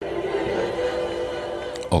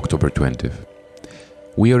October 20th.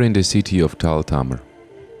 We are in the city of Tal Tamr.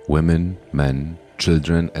 Women, men,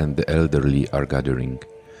 children and the elderly are gathering.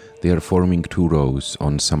 They are forming two rows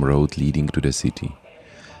on some road leading to the city.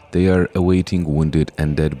 They are awaiting wounded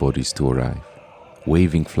and dead bodies to arrive,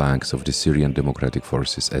 waving flags of the Syrian Democratic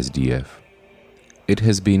Forces SDF. It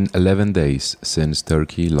has been 11 days since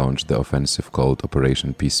Turkey launched the offensive called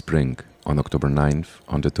Operation Peace Spring on October 9th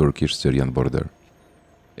on the Turkish-Syrian border.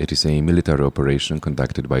 It is a military operation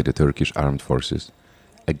conducted by the Turkish armed forces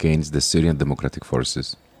against the Syrian Democratic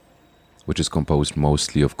Forces, which is composed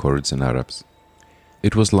mostly of Kurds and Arabs.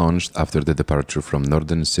 It was launched after the departure from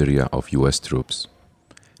northern Syria of US troops.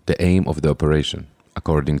 The aim of the operation,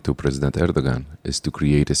 according to President Erdogan, is to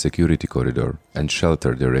create a security corridor and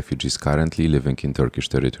shelter the refugees currently living in Turkish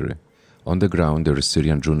territory. On the ground, there is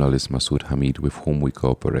Syrian journalist Masoud Hamid, with whom we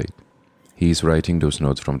cooperate. He is writing those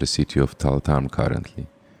notes from the city of Tal Tamr currently,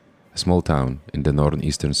 a small town in the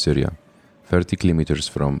northeastern Syria, 30 kilometers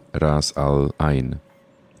from Ras Al Ain,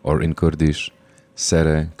 or in Kurdish,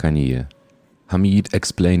 Sere Kaniye. Hamid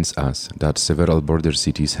explains us that several border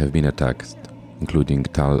cities have been attacked, including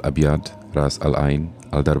Tal Abyad, Ras Al Ain,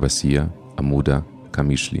 Al Darbasiyah, Amuda,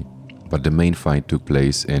 Kamishli. But the main fight took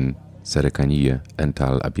place in Sere Kaniye and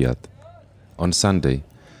Tal Abyad. On Sunday,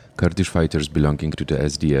 Kurdish fighters belonging to the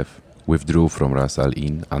SDF withdrew from Ras Al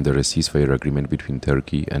Ain under a ceasefire agreement between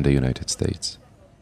Turkey and the United States.